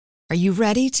Are you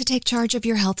ready to take charge of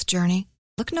your health journey?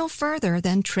 Look no further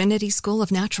than Trinity School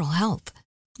of Natural Health.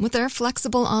 With their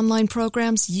flexible online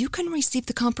programs, you can receive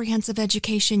the comprehensive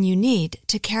education you need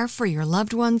to care for your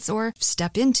loved ones or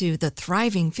step into the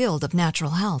thriving field of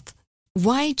natural health.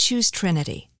 Why choose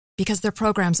Trinity? Because their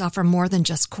programs offer more than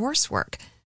just coursework.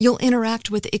 You'll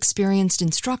interact with experienced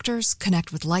instructors,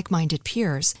 connect with like-minded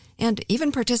peers, and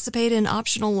even participate in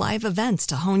optional live events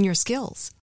to hone your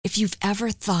skills. If you've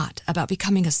ever thought about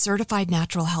becoming a certified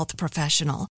natural health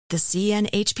professional, the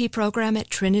CNHP program at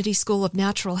Trinity School of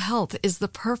Natural Health is the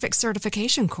perfect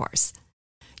certification course.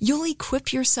 You'll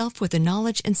equip yourself with the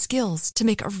knowledge and skills to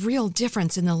make a real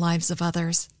difference in the lives of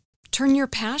others. Turn your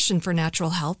passion for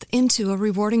natural health into a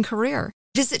rewarding career.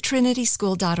 Visit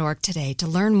trinityschool.org today to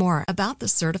learn more about the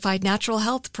Certified Natural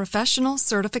Health Professional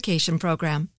Certification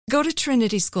Program. Go to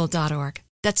trinityschool.org.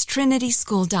 That's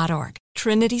trinityschool.org.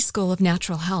 Trinity School of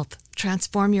Natural Health.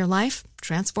 Transform your life,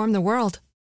 transform the world.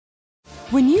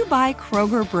 When you buy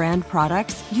Kroger brand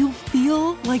products, you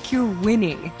feel like you're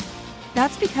winning.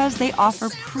 That's because they offer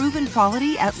proven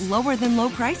quality at lower than low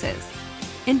prices.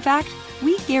 In fact,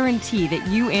 we guarantee that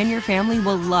you and your family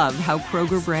will love how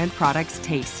Kroger brand products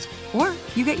taste, or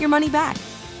you get your money back.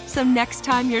 So next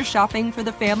time you're shopping for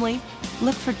the family,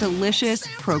 look for delicious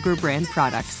Kroger brand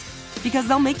products, because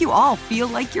they'll make you all feel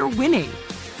like you're winning.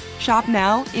 Shop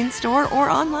now, in-store, or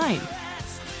online.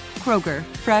 Kroger,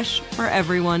 fresh for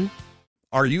everyone.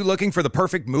 Are you looking for the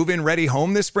perfect move-in ready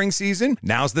home this spring season?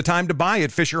 Now's the time to buy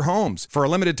at Fisher Homes. For a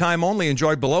limited time only,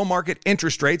 enjoy below-market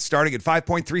interest rates starting at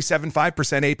 5.375%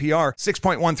 APR,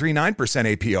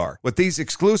 6.139% APR. With these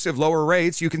exclusive lower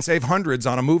rates, you can save hundreds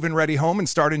on a move-in ready home and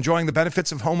start enjoying the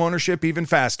benefits of home ownership even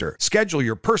faster. Schedule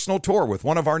your personal tour with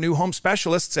one of our new home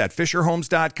specialists at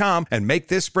FisherHomes.com and make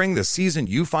this spring the season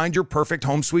you find your perfect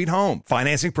home sweet home.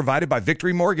 Financing provided by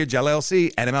Victory Mortgage,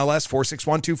 LLC, NMLS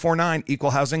 461249,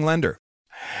 Equal Housing Lender.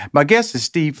 My guest is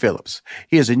Steve Phillips.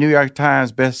 He is a New York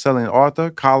Times best-selling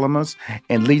author, columnist,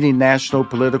 and leading national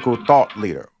political thought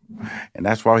leader. And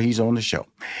that's why he's on the show.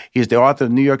 He is the author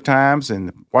of New York Times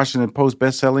and Washington Post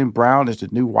best-selling Brown is the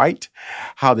New White,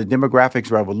 How the Demographics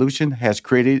Revolution Has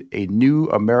Created a New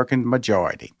American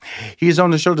Majority. He is on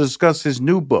the show to discuss his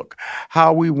new book,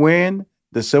 How We Win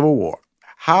the Civil War.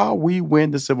 How We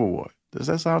Win the Civil War. Does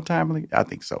that sound timely? I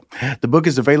think so. The book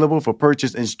is available for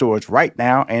purchase in stores right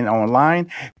now and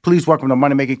online. Please welcome to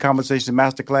Money Making Conversation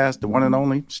Masterclass, the one and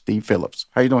only Steve Phillips.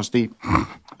 How you doing, Steve?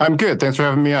 I'm good. Thanks for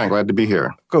having me on. Glad to be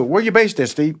here. Good. Where you based at,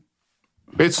 Steve?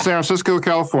 Based in San Francisco,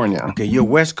 California. Okay, you're a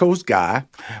West Coast guy.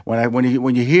 When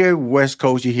you hear West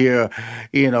Coast, you hear,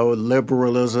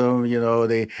 liberalism.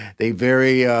 They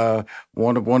very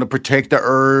want to protect the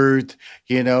earth.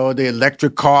 The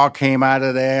electric car came out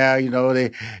of there.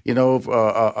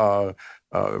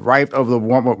 Right of the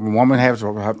woman have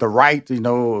the right.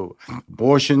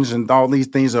 Abortions and all these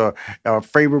things are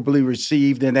favorably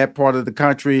received in that part of the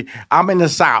country. I'm in the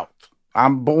South.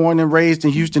 I'm born and raised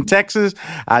in Houston, Texas.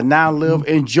 I now live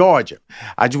in Georgia.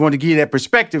 I just want to give you that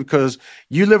perspective because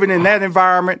you living in that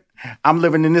environment, I'm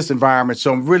living in this environment.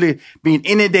 So I'm really being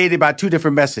inundated by two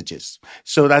different messages.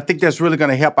 So I think that's really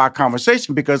going to help our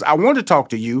conversation because I want to talk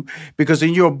to you because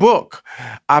in your book,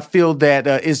 I feel that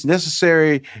it's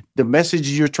necessary. The message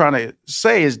you're trying to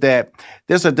say is that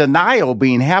there's a denial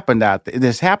happening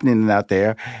out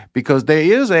there because there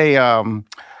is a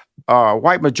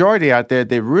white majority out there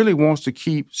that really wants to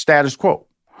keep status quo,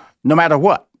 no matter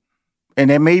what. And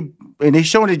they're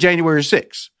showing it January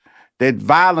 6th, that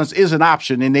violence is an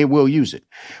option and they will use it.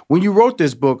 When you wrote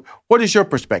this book, what is your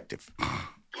perspective?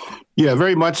 Yeah,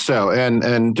 very much so.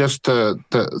 And just so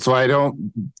I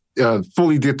don't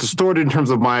fully get distorted in terms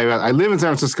of I live in San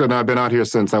Francisco now. I've been out here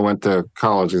since I went to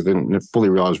college. I didn't fully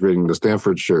realize reading the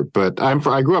Stanford shirt, but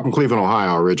I grew up in Cleveland,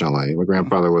 Ohio originally. My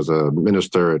grandfather was a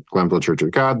minister at Glenville Church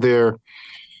of God there.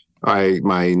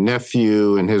 My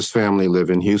nephew and his family live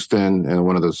in Houston, and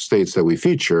one of the states that we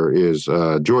feature is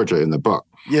Georgia in the book.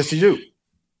 Yes, you do.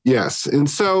 Yes. And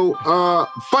so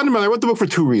fundamentally, I wrote the book for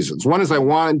two reasons. One is I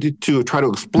wanted to try to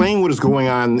explain what is going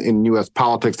on in U.S.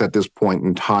 politics at this point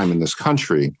in time in this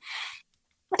country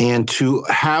and to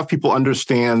have people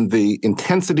understand the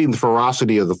intensity and the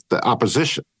ferocity of the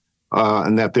opposition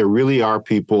and that there really are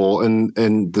people. And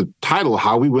the title,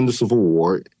 How We Win the Civil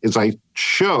War, is I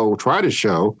try to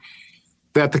show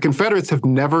that the Confederates have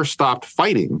never stopped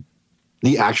fighting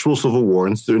the actual Civil War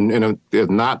and have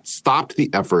not stopped the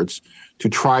efforts to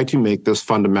try to make this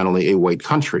fundamentally a white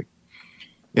country.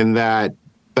 In that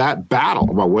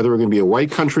battle about whether we're going to be a white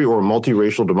country or a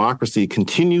multiracial democracy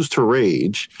continues to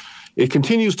rage. It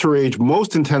continues to rage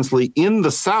most intensely in the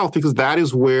South because that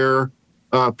is where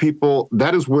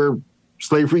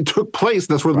slavery took place.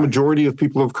 That's where the majority of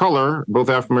people of color, both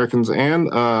African Americans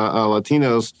and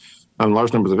Latinos, and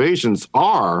large numbers of Asians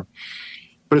are.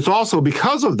 But it's also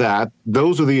because of that,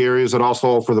 those are the areas that also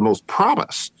offer the most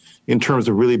promise in terms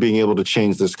of really being able to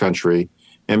change this country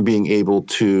and being able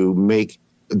to make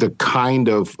the kind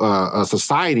of a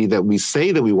society that we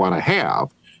say that we want to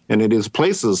have. And it is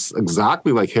places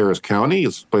exactly like Harris County,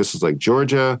 it's places like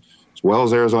Georgia, as well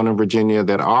as Arizona and Virginia,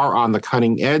 that are on the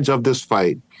cutting edge of this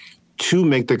fight to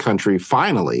make the country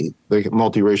finally the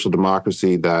multiracial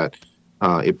democracy that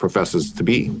it professes to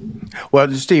be.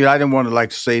 Well, Steve, I didn't want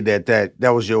to say that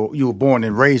was you were born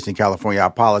and raised in California. I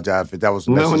apologize if that was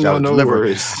the message I was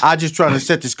delivering. I just trying to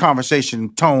set this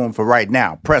conversation tone for right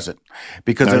now, present,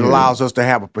 because it allows us to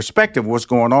have a perspective of what's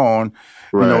going on,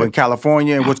 in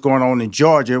California and what's going on in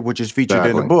Georgia, which is featured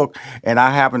in the book. And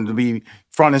I happen to be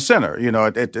front and center.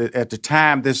 At the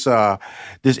time this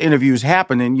interview is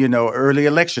happening, early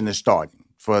election is starting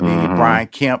for the Brian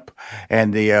Kemp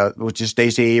and which is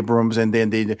Stacey Abrams, and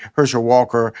then the Herschel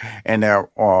Walker and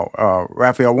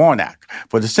Raphael Warnock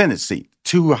for the Senate seat.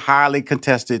 Two highly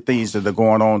contested things that are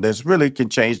going on that really can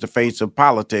change the face of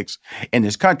politics in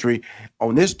this country.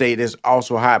 On this state is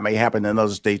also how it may happen in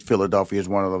other states. Philadelphia is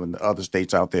one of them, and other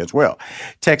states out there as well.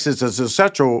 Texas is it's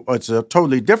a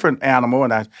totally different animal,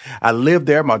 and I lived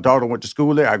there. My daughter went to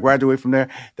school there. I graduated from there.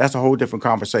 That's a whole different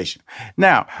conversation.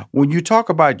 Now, when you talk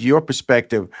about your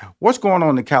perspective, what's going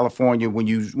on in California when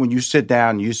you sit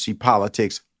down and you see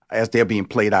politics as they're being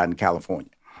played out in California?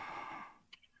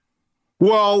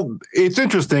 Well, it's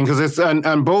interesting because it's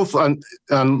on both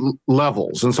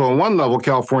levels. And so on one level,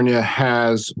 California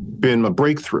has been a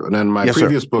breakthrough. And in my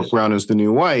previous book, Brown is the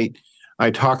New White, I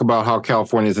talk about how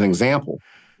California is an example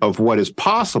of what is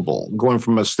possible, going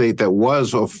from a state that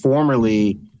was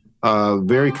formerly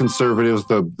very conservative,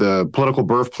 the political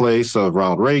birthplace of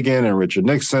Ronald Reagan and Richard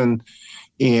Nixon,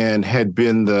 and had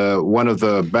been one of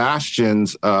the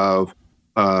bastions of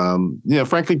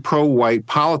frankly, pro-white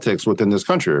politics within this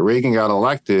country. Reagan got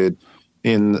elected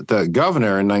in the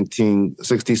governor in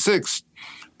 1966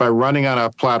 by running on a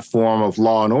platform of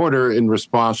law and order in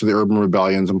response to the urban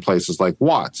rebellions in places like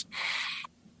Watts.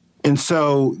 And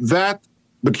so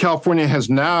but California has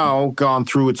now gone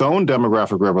through its own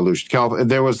demographic revolution.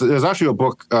 There's actually a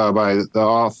book by the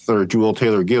author Jewel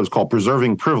Taylor Gibbs called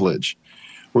Preserving Privilege,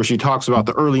 where she talks about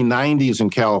the early 90s in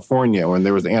California when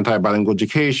there was anti-bilingual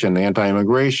education,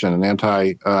 anti-immigration, and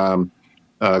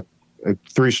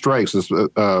anti-three strikes, this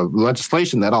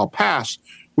legislation that all passed,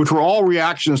 which were all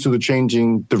reactions to the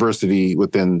changing diversity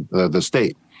within the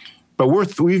state. But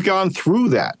we've gone through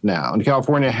that now, and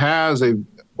California has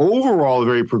overall a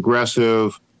very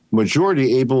progressive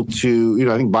majority, able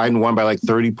to, I think Biden won by like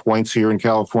 30 points here in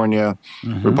California.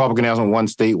 Republican hasn't won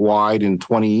statewide in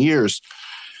 20 years.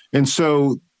 And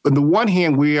so, on the one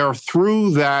hand, we are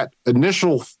through that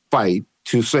initial fight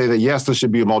to say that, yes, this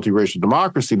should be a multiracial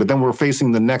democracy, but then we're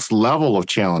facing the next level of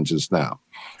challenges now.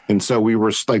 And so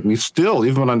we still,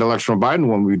 even on the election of Biden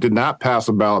won, we did not pass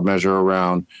a ballot measure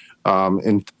around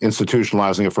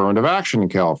institutionalizing affirmative action in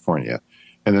California.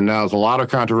 And then now there's a lot of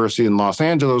controversy in Los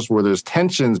Angeles where there's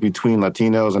tensions between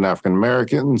Latinos and African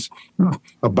Americans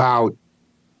about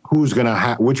which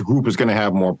group is going to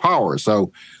have more power.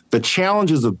 So the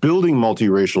challenges of building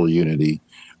multiracial unity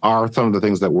are some of the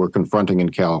things that we're confronting in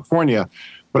California.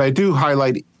 But I do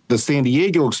highlight the San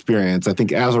Diego experience, I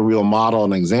think, as a real model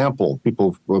and example.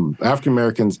 People from African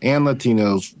Americans and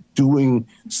Latinos doing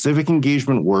civic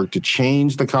engagement work to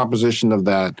change the composition of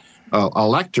that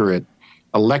electorate,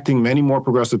 electing many more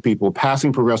progressive people,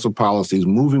 passing progressive policies,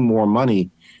 moving more money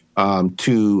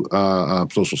to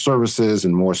social services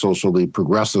and more socially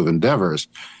progressive endeavors,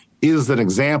 is an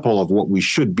example of what we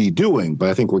should be doing. But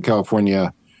I think what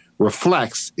California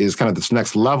reflects is kind of this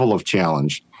next level of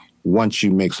challenge once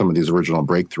you make some of these original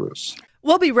breakthroughs.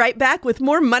 We'll be right back with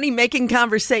more Money Making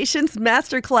Conversations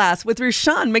Masterclass with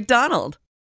Rushion McDonald.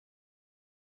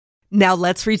 Now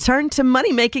let's return to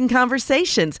Money Making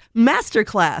Conversations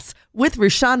Masterclass with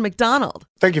Rushion McDonald.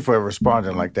 Thank you for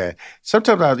responding like that.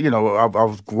 Sometimes, I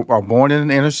was born in an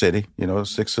inner city,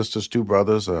 6 sisters, 2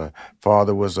 brothers.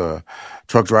 Father was a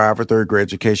truck driver, 3rd grade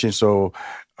education. So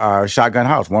shotgun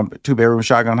house, 2-bedroom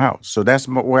shotgun house. So that's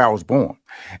where I was born.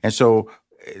 And so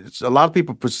a lot of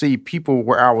people perceive people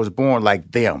where I was born like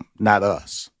them, not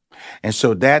us. And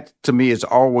so that, to me, is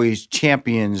always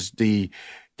champions the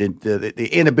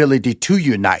inability to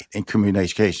unite in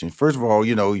communication. First of all,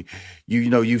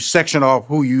 you section off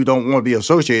who you don't want to be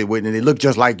associated with, and they look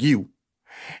just like you.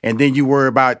 And then you worry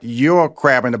about your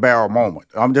crab in the barrel moment.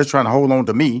 I'm just trying to hold on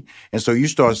to me. And so you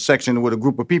start sectioning with a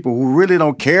group of people who really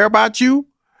don't care about you,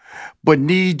 but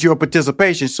need your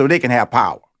participation so they can have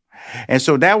power. And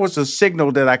so that was a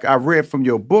signal that I read from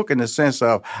your book in the sense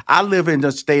of I live in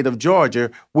the state of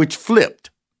Georgia, which flipped.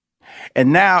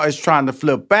 And now it's trying to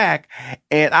flip back.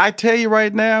 And I tell you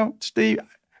right now, Steve,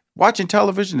 watching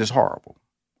television is horrible.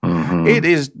 Mm-hmm. It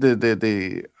is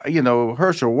the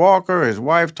Herschel Walker, his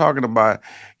wife talking about,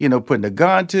 putting a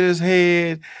gun to his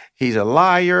head. He's a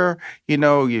liar.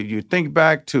 You think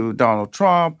back to Donald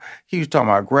Trump. He was talking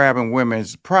about grabbing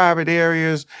women's private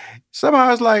areas.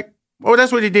 Somehow it's like, oh,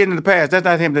 that's what he did in the past. That's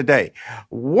not him today.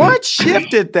 What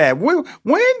shifted that?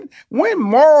 When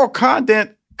moral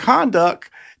conduct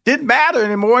didn't matter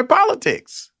anymore in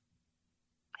politics?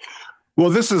 Well,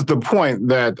 this is the point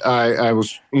that I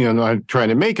was, trying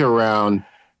to make around.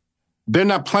 They're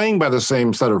not playing by the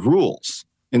same set of rules.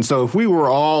 And so if we were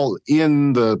all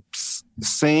in the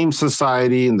same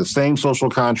society, in the same social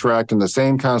contract, in the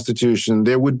same constitution,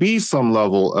 there would be some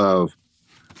level of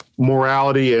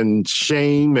morality and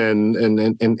shame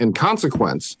and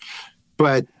consequence.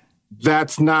 But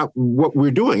that's not what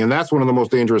we're doing. And that's one of the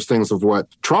most dangerous things of what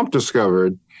Trump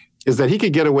discovered, is that he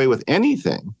could get away with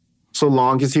anything so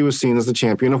long as he was seen as the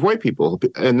champion of white people.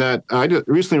 And that I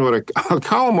recently wrote a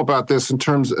column about this for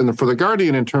The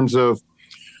Guardian in terms of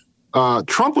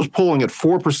Trump was polling at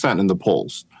 4% in the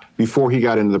polls before he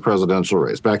got into the presidential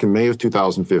race back in May of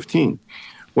 2015.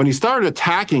 When he started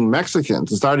attacking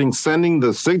Mexicans and started sending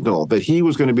the signal that he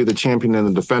was going to be the champion and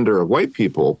the defender of white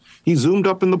people, he zoomed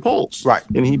up in the polls. Right.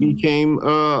 And he became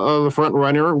the front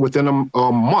runner within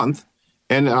a month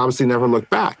and obviously never looked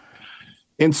back.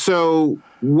 And so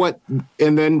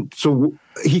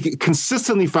he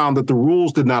consistently found that the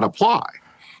rules did not apply.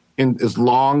 And as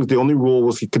long as the only rule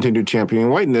was he continued championing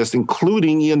whiteness,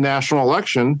 including in national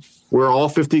election, where all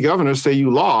 50 governors say you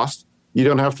lost, you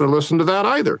don't have to listen to that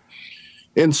either.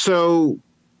 And so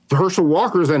Herschel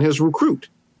Walker is then his recruit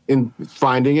in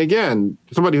finding, again,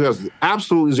 somebody who has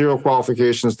absolutely zero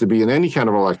qualifications to be in any kind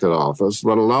of elected office,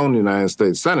 let alone the United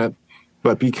States Senate.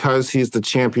 But because he's the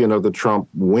champion of the Trump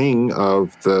wing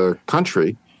of the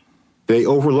country, they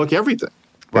overlook everything.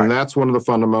 Right. And that's one of the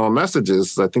fundamental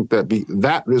messages. I think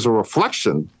that is a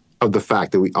reflection of the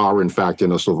fact that we are, in fact,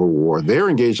 in a civil war. They're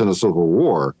engaged in a civil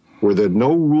war where there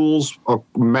no rules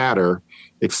matter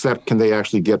except can they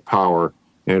actually get power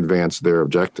and advance their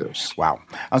objectives. Wow.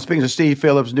 I'm speaking to Steve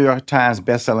Phillips, New York Times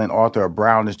bestselling author of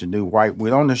Brown is the New White.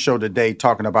 We're on the show today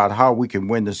talking about how we can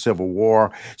win the Civil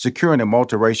War, securing a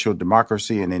multiracial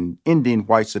democracy, and ending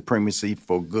white supremacy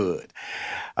for good.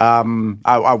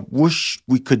 I wish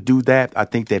we could do that. I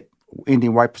think that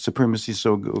ending white supremacy is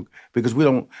so good because we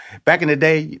don't. Back in the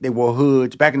day, they wore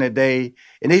hoods. Back in the day,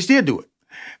 and they still do it.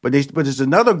 But there's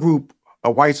another group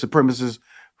of white supremacists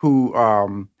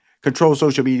who control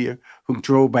social media, who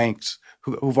control banks,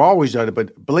 who've always done it,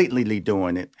 but blatantly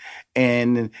doing it.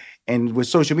 And with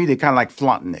social media, kind of like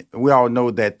flaunting it. We all know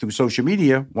that through social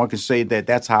media, one can say that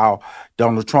that's how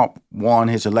Donald Trump won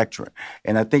his electorate.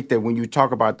 And I think that when you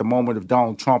talk about the moment of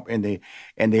Donald Trump and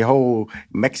the whole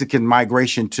Mexican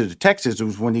migration to Texas, it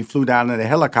was when he flew down in a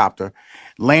helicopter,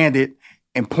 landed,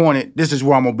 and pointed, "This is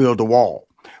where I'm going to build a wall."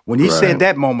 When he said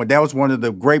that moment, that was one of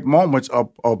the great moments of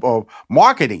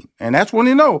marketing. And that's when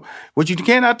what you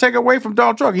cannot take away from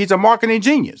Donald Trump. He's a marketing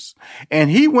genius. And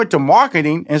he went to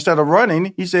marketing instead of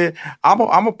running. He said, I'm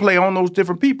going to play on those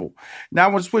different people. Now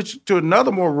I want to switch to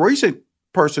another more recent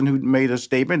person who made a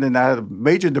statement. And I had a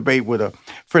major debate with a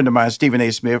friend of mine, Stephen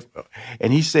A. Smith.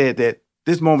 And he said that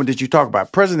this moment that you talk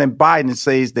about, President Biden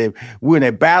says that we're in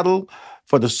a battle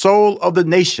for the soul of the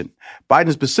nation.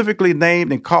 Biden specifically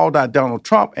named and called out Donald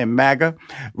Trump and MAGA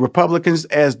Republicans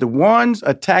as the ones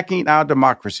attacking our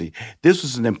democracy. This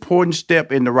was an important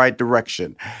step in the right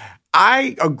direction.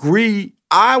 I agree.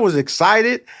 I was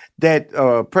excited that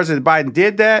President Biden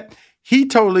did that. He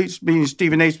totally, being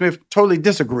Stephen A. Smith, totally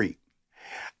disagreed.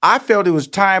 I felt it was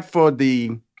time for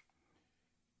the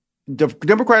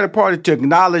Democratic Party to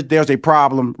acknowledge there's a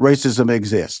problem, racism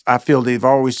exists. I feel they've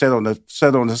always sat on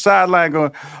the sideline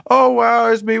going, "Oh, wow,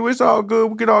 it's me. It's all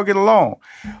good. We can all get along."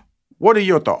 What are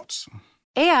your thoughts?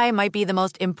 AI might be the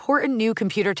most important new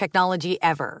computer technology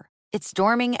ever. It's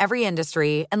storming every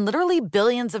industry, and literally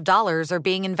billions of dollars are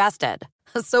being invested.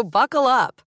 So buckle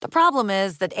up. The problem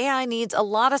is that AI needs a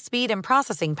lot of speed and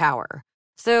processing power.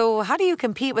 So how do you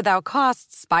compete without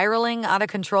costs spiraling out of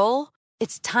control?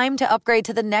 It's time to upgrade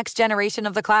to the next generation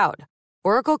of the cloud,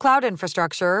 Oracle Cloud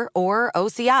Infrastructure, or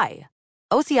OCI.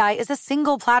 OCI is a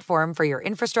single platform for your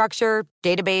infrastructure,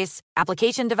 database,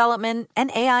 application development,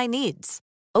 and AI needs.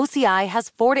 OCI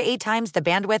has 4 to 8 times the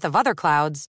bandwidth of other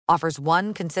clouds, offers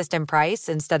one consistent price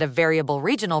instead of variable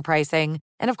regional pricing,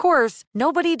 and of course,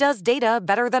 nobody does data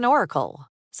better than Oracle.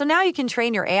 So now you can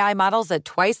train your AI models at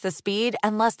twice the speed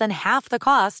and less than half the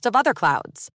cost of other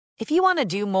clouds. If you want to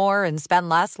do more and spend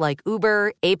less like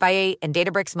Uber, 8x8, and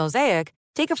Databricks Mosaic,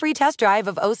 take a free test drive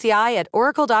of OCI at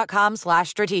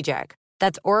oracle.com/strategic.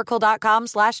 That's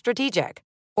oracle.com/strategic.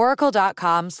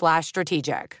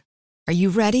 oracle.com/strategic. Are you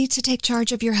ready to take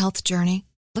charge of your health journey?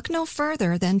 Look no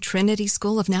further than Trinity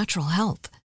School of Natural Health.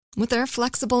 With their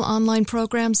flexible online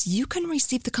programs, you can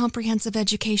receive the comprehensive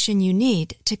education you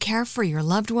need to care for your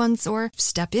loved ones or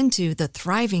step into the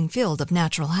thriving field of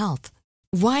natural health.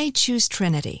 Why choose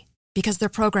Trinity? Because their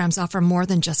programs offer more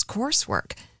than just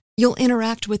coursework. You'll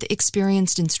interact with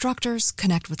experienced instructors,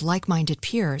 connect with like-minded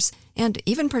peers, and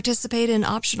even participate in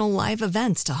optional live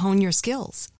events to hone your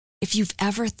skills. If you've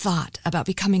ever thought about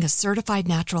becoming a certified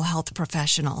natural health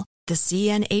professional, the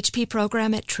CNHP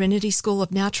program at Trinity School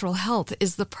of Natural Health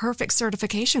is the perfect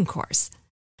certification course.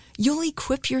 You'll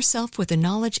equip yourself with the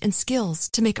knowledge and skills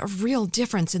to make a real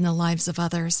difference in the lives of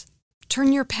others.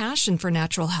 Turn your passion for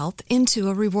natural health into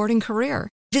a rewarding career.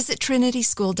 Visit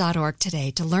trinityschool.org today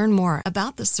to learn more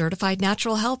about the Certified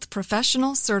Natural Health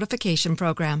Professional Certification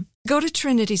Program. Go to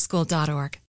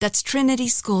trinityschool.org. That's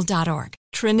trinityschool.org.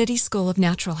 Trinity School of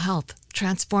Natural Health.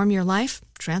 Transform your life,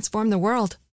 transform the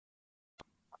world.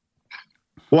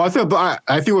 Well, I think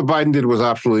what Biden did was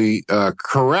absolutely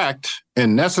correct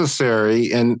and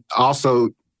necessary, and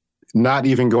also not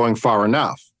even going far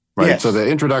enough. Right. Yes. So the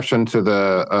introduction to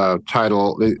the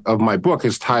title of my book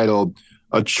is titled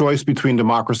 "A Choice Between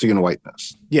Democracy and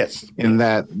Whiteness." Yes, and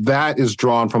that is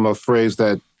drawn from a phrase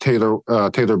that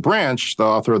Taylor Branch, the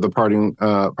author of the Parting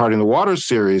the Waters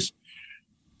series,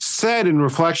 said in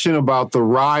reflection about the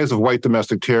rise of white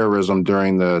domestic terrorism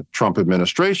during the Trump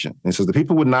administration. He says the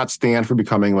people would not stand for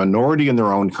becoming a minority in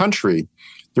their own country.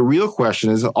 The real question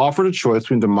is, offered a choice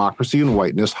between democracy and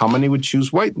whiteness, how many would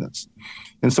choose whiteness?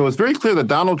 And so it's very clear that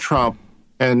Donald Trump,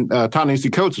 and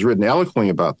Ta-Nehisi Coates has written eloquently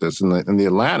about this in the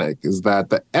Atlantic, is that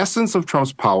the essence of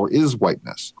Trump's power is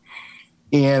whiteness.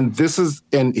 And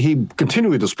he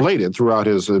continually displayed it throughout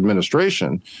his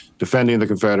administration, defending the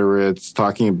Confederates,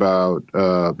 talking about,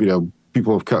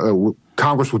 people of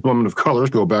Congress with women of color,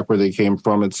 go back where they came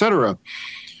from, et cetera.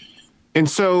 And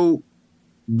so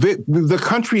the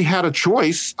country had a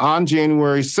choice on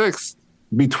January 6th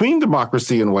between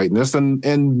democracy and whiteness,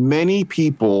 and many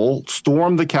people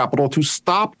stormed the Capitol to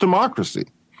stop democracy.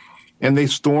 And they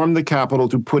stormed the Capitol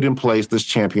to put in place this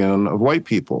champion of white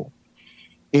people.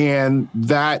 And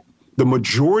that the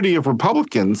majority of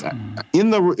Republicans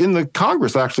in the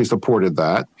Congress actually supported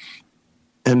that,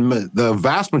 and the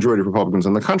vast majority of Republicans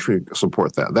in the country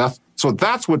support that. That's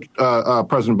what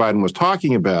President Biden was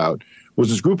talking about, was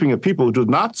this grouping of people who did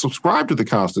not subscribe to the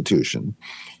Constitution,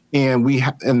 and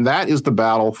and that is the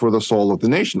battle for the soul of the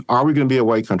nation. Are we going to be a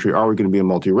white country? Are we going to be a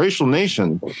multiracial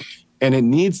nation? And it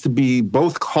needs to be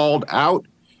both called out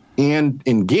and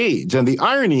engaged. And the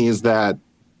irony is that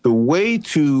the way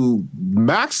to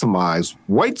maximize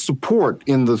white support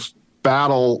in this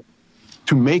battle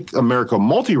to make America a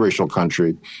multiracial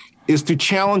country is to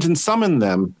challenge and summon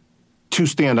them to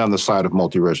stand on the side of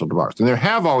multiracial democracy. And there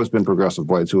have always been progressive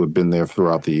whites who have been there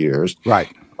throughout the years. Right.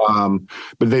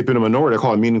 But they've been a minority. I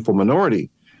call it a meaningful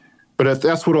minority. But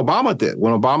that's what Obama did.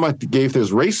 When Obama gave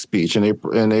his race speech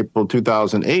in April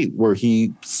 2008, where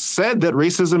he said that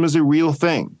racism is a real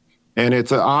thing, and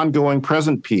it's an ongoing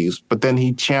present piece, but then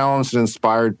he challenged and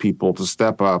inspired people to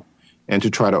step up and to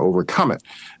try to overcome it.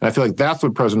 And I feel like that's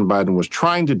what President Biden was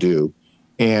trying to do.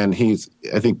 And he's,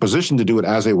 I think, positioned to do it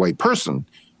as a white person.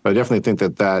 But I definitely think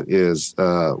that is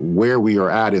where we are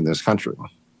at in this country.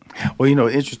 Well,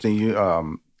 interesting.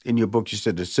 You in your book, you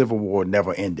said the Civil War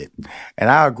never ended.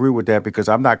 And I agree with that, because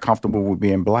I'm not comfortable with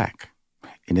being black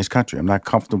in this country. I'm not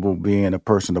comfortable being a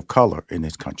person of color in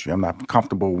this country. I'm not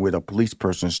comfortable with a police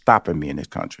person stopping me in this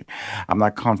country. I'm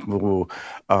not comfortable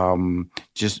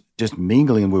just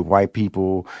mingling with white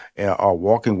people or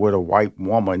walking with a white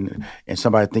woman and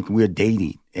somebody thinking we're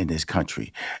dating in this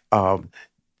country.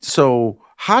 So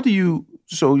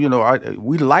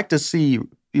we like to see,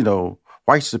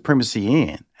 white supremacy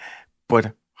end,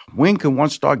 but when can one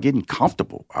start getting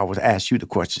comfortable? I would ask you the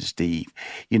question, Steve.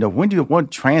 When do one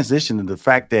transition to the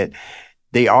fact that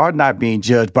they are not being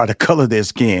judged by the color of their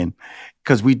skin?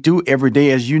 Because we do every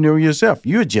day, as you know yourself.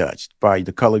 You're judged by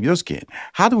the color of your skin.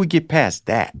 How do we get past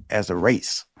that as a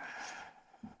race?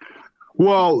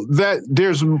 Well,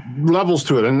 there's levels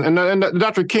to it. And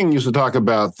Dr. King used to talk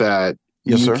about that.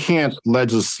 Yes, you sir. Can't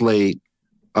legislate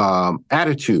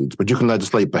attitudes, but you can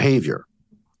legislate behavior.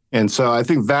 And so I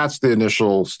think that's the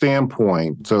initial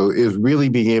standpoint. So is really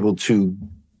being able to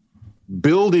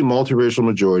build a multiracial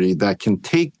majority that can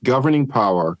take governing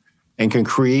power and can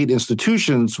create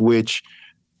institutions which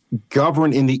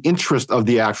govern in the interest of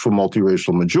the actual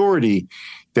multiracial majority,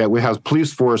 that we have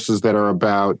police forces that are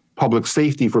about public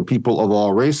safety for people of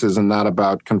all races and not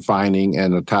about confining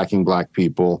and attacking Black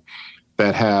people,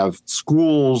 that have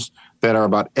schools that are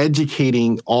about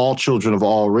educating all children of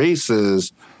all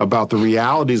races about the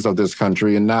realities of this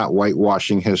country and not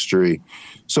whitewashing history.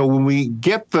 So when we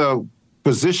get the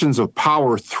positions of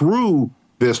power through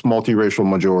this multiracial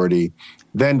majority,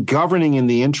 then governing in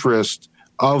the interest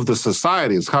of the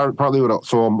society is partly what.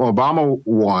 So Obama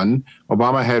won.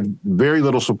 Obama had very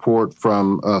little support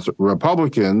from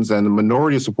Republicans and a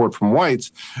minority support from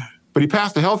whites, but he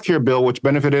passed a health care bill which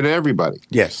benefited everybody.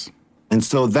 Yes. And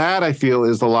so that, I feel,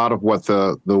 is a lot of what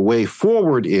the way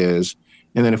forward is.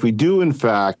 And then if we do, in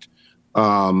fact,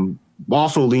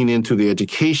 also lean into the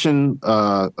education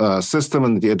system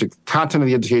and the content of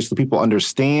the education so people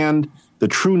understand the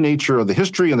true nature of the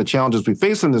history and the challenges we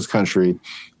face in this country,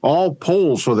 all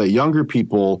polls show that younger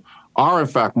people are, in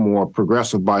fact, more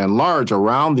progressive by and large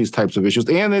around these types of issues,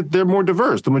 and that they're more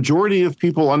diverse. The majority of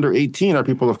people under 18 are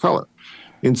people of color.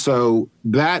 And so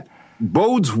that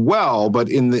bodes well, but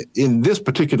in this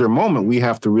particular moment, we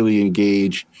have to really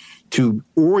engage to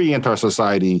orient our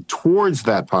society towards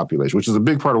that population, which is a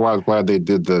big part of why I was glad they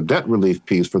did the debt relief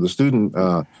piece for the student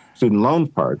loan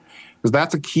part, because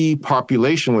that's a key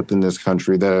population within this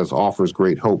country that offers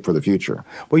great hope for the future.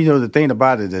 Well, the thing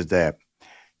about it is that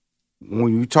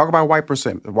when you talk about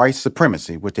white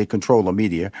supremacy, which they control the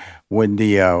media, when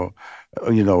the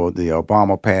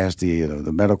Obama passed the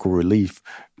medical relief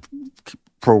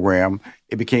program,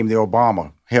 it became the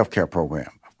Obama healthcare program,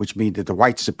 which means that the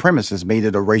white supremacists made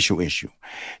it a racial issue.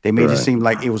 They made it seem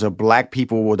like it was Black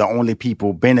people were the only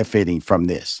people benefiting from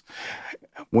this,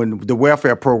 when the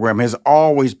welfare program has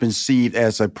always been seen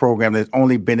as a program that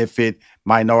only benefit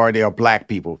minority or Black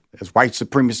people. It's white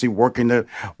supremacy working the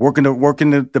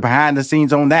behind the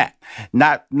scenes on that,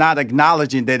 not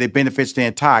acknowledging that it benefits the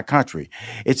entire country.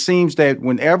 It seems that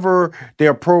whenever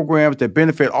there are programs that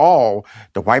benefit all,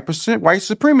 the white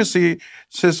supremacy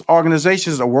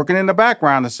organizations are working in the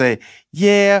background to say,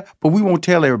 yeah, but we won't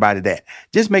tell everybody that.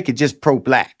 Just make it just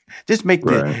pro-Black. Just make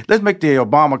let's make the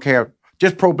Obamacare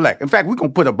just pro-Black. In fact, we're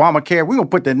going to put Obamacare, we're going to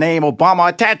put the name Obama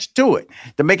attached to it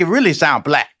to make it really sound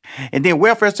Black. And then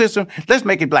welfare system, let's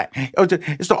make it Black.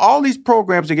 So all these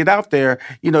programs that get out there,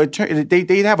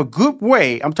 they have a good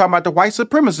way. I'm talking about the white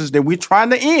supremacists that we're trying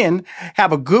to end,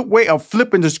 have a good way of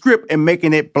flipping the script and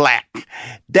making it Black.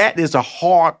 That is a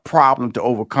hard problem to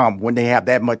overcome when they have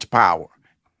that much power.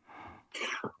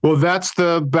 Well, that's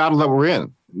the battle that we're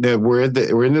in. We're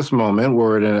in this moment.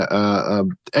 We're in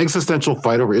an existential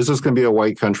fight over, is this going to be a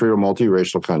white country or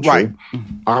multiracial country? Right.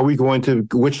 Are we going to,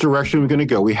 which direction are we going to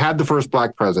go? We had the first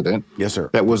Black president. Yes, sir.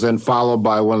 That was then followed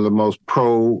by one of the most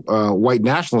pro-white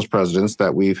nationalist presidents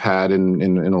that we've had in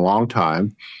a long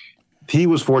time. He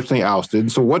was fortunately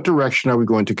ousted. So what direction are we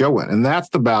going to go in? And that's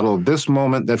the battle of this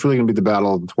moment. That's really going to be the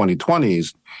battle of the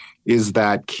 2020s, is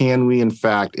that can we, in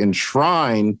fact,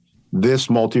 enshrine this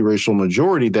multiracial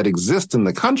majority that exists in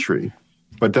the country,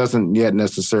 but doesn't yet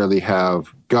necessarily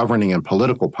have governing and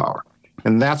political power.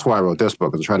 And that's why I wrote this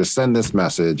book, is to try to send this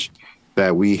message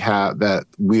that we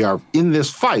are in this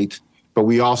fight, but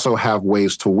we also have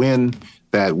ways to win,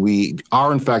 that we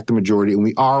are in fact the majority, and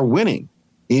we are winning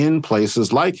in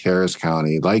places like Harris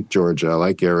County, like Georgia,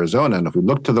 like Arizona. And if we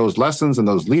look to those lessons and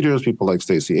those leaders, people like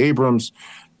Stacey Abrams,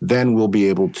 then we'll be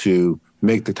able to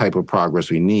make the type of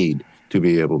progress we need to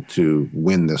be able to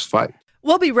win this fight.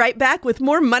 We'll be right back with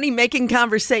more Money Making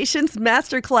Conversations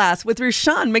Masterclass with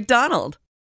Rushion McDonald.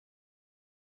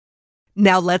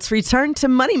 Now let's return to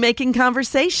Money Making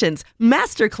Conversations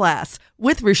Masterclass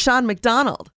with Rushion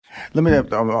McDonald. I'm going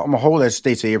to hold that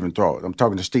Stacey Abrams thought. I'm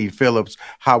talking to Steve Phillips,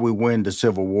 How We Win the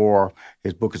Civil War.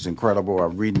 His book is incredible.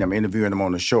 I'm reading him, interviewing him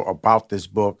on the show about this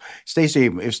book. Stacey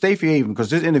Abrams, because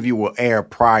this interview will air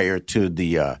prior to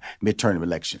the midterm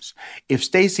elections. If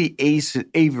Stacey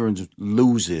Abrams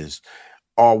loses,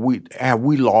 have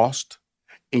we lost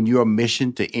in your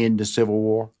mission to end the Civil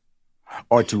War,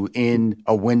 or to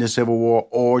win the Civil War,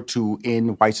 or to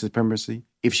end white supremacy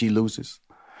if she loses?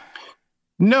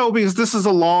 No, because this is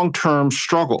a long-term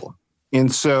struggle.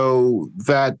 And so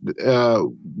that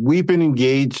we've been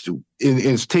engaged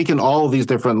it's taken all of these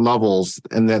different levels,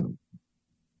 and that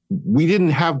we didn't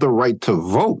have the right to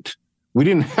vote. We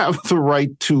didn't have the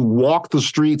right to walk the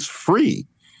streets free.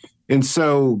 And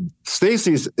so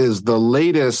Stacey's is the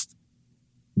latest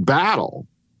battle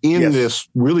in this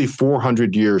really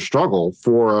 400-year struggle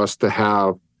for us to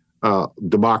have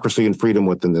democracy and freedom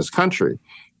within this country.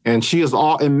 And she is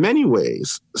in many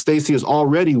ways, Stacey has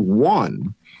already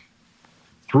won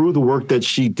through the work that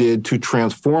she did to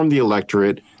transform the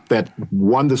electorate that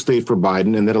won the state for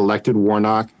Biden and that elected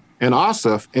Warnock and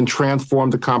Ossoff and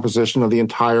transformed the composition of the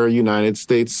entire United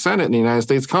States Senate and the United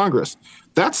States Congress.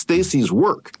 That's Stacey's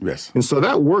work. Yes. And so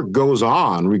that work goes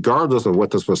on regardless of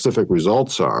what the specific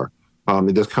results are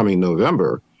this coming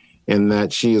November, and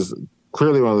that she is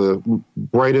clearly one of the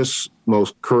brightest,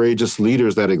 most courageous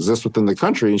leaders that exist within the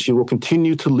country, and she will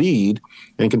continue to lead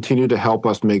and continue to help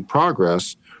us make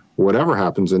progress, whatever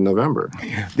happens in November.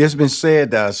 There's been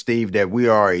said, Steve, that we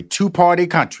are a two-party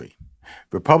country,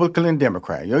 Republican and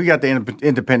Democrat. You got the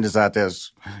independents out there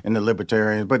and the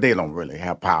libertarians, but they don't really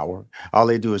have power. All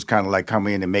they do is kind of like come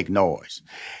in and make noise.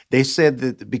 They said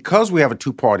that because we have a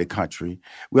two-party country,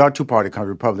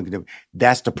 Republican,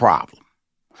 that's the problem.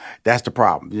 That's the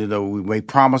problem. You know, we make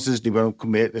promises, they don't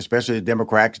commit, especially the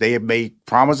Democrats. They have made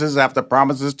promises after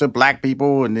promises to black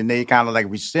people, and then they kind of like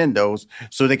rescind those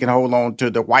so they can hold on to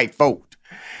the white vote.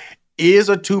 Is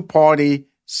a two-party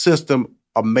system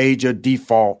a major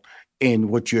default in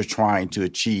what you're trying to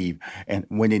achieve and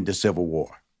winning the Civil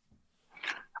War?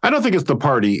 I don't think it's the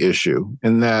party issue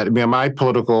in that, I mean, my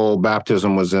political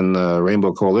baptism was in the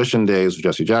Rainbow Coalition days of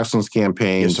Jesse Jackson's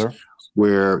campaigns. Yes, sir.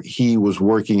 Where he was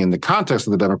working in the context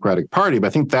of the Democratic Party. But I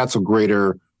think that's a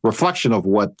greater reflection of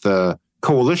what the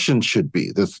coalition should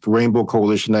be, this Rainbow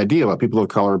Coalition idea about people of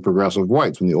color and progressive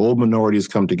whites. When the old minorities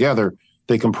come together,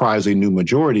 they comprise a new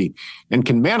majority and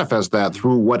can manifest that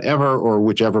through whatever or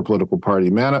whichever political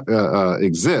party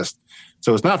exists.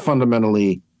 So it's not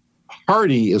fundamentally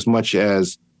party as much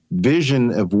as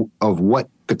vision of what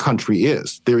the country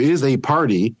is. There is a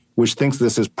party which thinks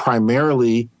this is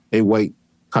primarily a white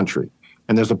country.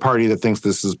 And there's a party that thinks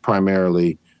this is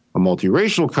primarily a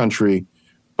multiracial country,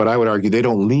 but I would argue they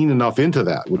don't lean enough into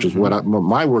that, which is what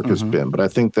my work has been. But I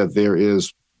think that there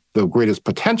is the greatest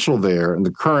potential there in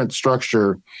the current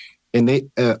structure, and it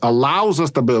allows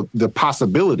us the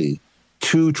possibility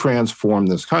to transform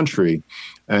this country.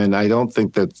 And I don't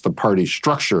think that's the party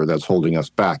structure that's holding us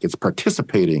back. It's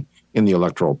participating in the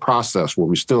electoral process where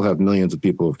we still have millions of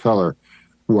people of color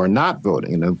who are not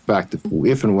voting. And in fact,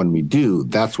 if and when we do,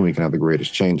 that's when we can have the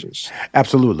greatest changes.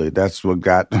 Absolutely. That's what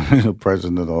got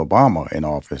President Obama in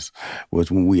office,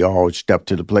 was when we all stepped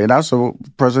to the plate. And also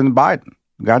President Biden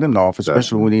got him in office,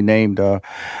 especially when he named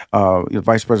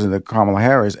Vice President Kamala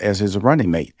Harris as his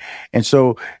running mate. And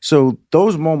so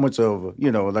those moments of,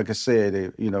 like I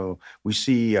said, we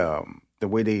see the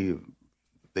way they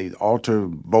alter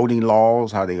voting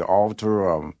laws, how they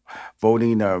alter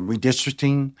voting,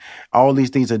 redistricting. All these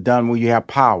things are done when you have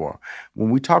power.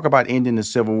 When we talk about ending the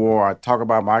Civil War, I talk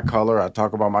about my color, I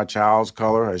talk about my child's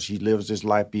color as she lives this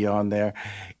life beyond there.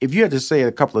 If you had to say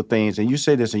a couple of things, and you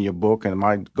say this in your book, and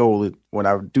my goal is when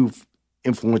I do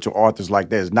influential authors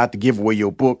like that is not to give away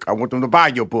your book. I want them to buy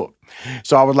your book.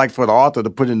 So I would like for the author to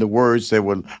put in the words that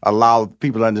would allow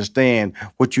people to understand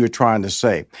what you're trying to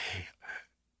say.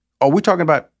 Are we talking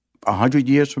about 100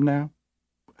 years from now?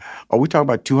 Are we talking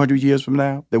about 200 years from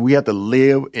now? That we have to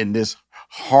live in this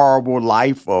horrible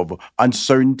life of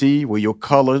uncertainty where your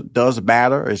color does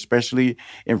matter, especially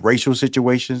in racial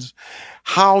situations?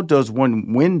 How does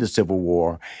one win the Civil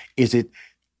War? Is it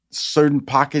certain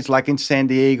pockets like in San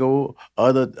Diego,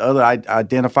 other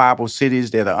identifiable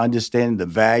cities that are understanding the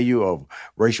value of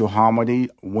racial harmony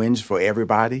wins for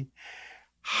everybody?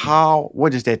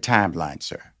 What is that timeline,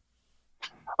 sir?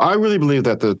 I really believe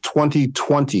that the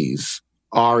 2020s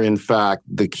are, in fact,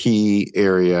 the key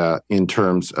area in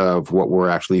terms of what we're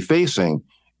actually facing,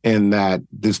 and that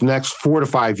this next 4 to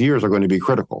 5 years are going to be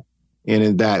critical. And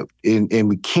in that,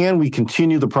 can we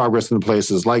continue the progress in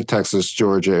places like Texas,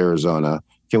 Georgia, Arizona?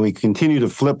 Can we continue to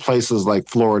flip places like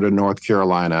Florida, North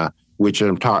Carolina, which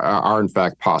are in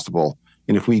fact possible?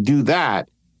 And if we do that,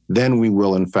 then we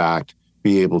will, in fact,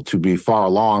 be able to be far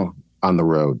along on the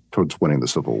road towards winning the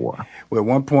Civil War. Well, at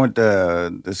one point,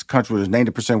 this country was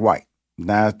 90% white.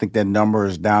 Now I think that number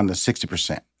is down to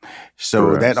 60%. So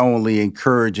Correct. That only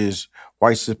encourages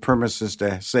white supremacists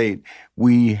to say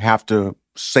we have to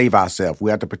save ourselves.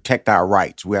 We have to protect our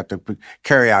rights. We have to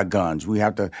carry our guns. We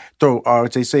have to throw,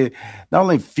 they say, not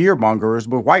only fear-mongers,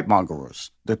 but white-mongers.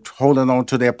 They're holding on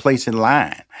to their place in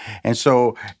line. And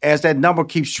so as that number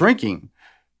keeps shrinking,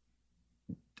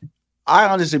 I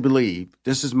honestly believe,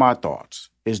 this is my thoughts,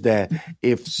 is that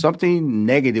if something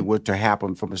negative were to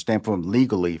happen from a standpoint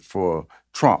legally for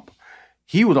Trump,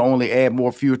 he would only add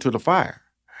more fuel to the fire.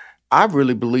 I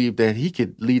really believe that he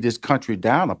could lead this country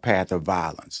down a path of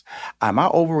violence. Am I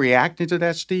overreacting to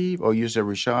that, Steve? Or you said,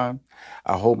 Rashawn,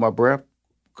 I hold my breath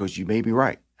because you may be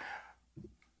right.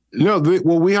 No, they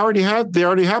already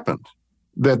happened.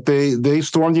 that they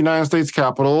stormed the United States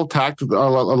Capitol, attacked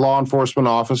law enforcement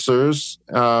officers.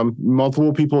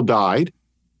 Multiple people died.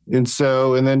 And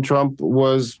then Trump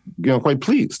was, quite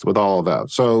pleased with all of that.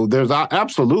 So there's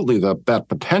absolutely that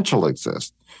potential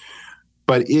exists.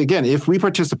 But again, if we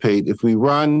participate, if we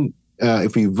run,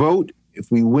 if we vote,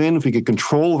 if we win, if we get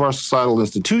control of our societal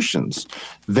institutions,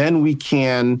 then we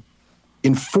can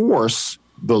enforce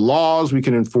the laws, we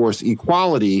can enforce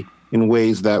equality in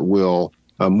ways that will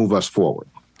move us forward.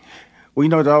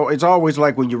 Well, it's always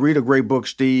like when you read a great book,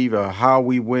 Steve, How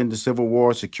We Win the Civil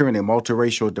War, Securing a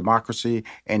Multiracial Democracy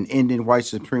and Ending White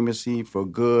Supremacy for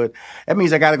Good. That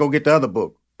means I got to go get the other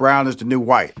book, Brown is the New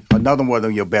White, another one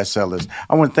of your bestsellers.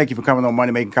 I want to thank you for coming on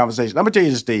Money Making Conversation. I'm going to tell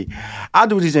you this, Steve. I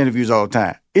do these interviews all the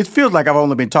time. It feels like I've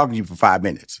only been talking to you for 5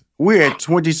 minutes. We're at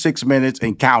 26 minutes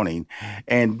and counting.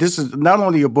 And this is not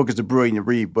only your book is a brilliant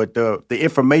read, but the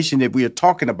information that we are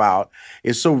talking about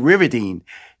is so riveting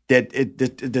that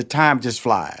the time just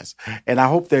flies. And I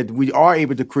hope that we are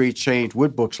able to create change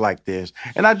with books like this.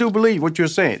 And I do believe what you're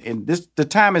saying. And the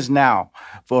time is now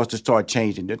for us to start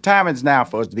changing. The time is now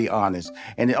for us to be honest.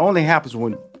 And it only happens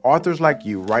when authors like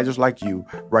you, writers like you,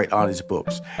 write honest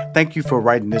books. Thank you for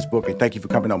writing this book, and thank you for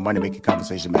coming on Money Making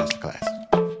Conversation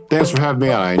Masterclass. Thanks for having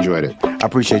me on. I enjoyed it. I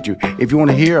appreciate you. If you want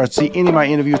to hear or see any of my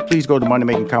interviews, please go to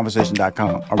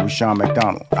moneymakingconversation.com. I'm Rushion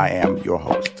McDonald. I am your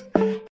host.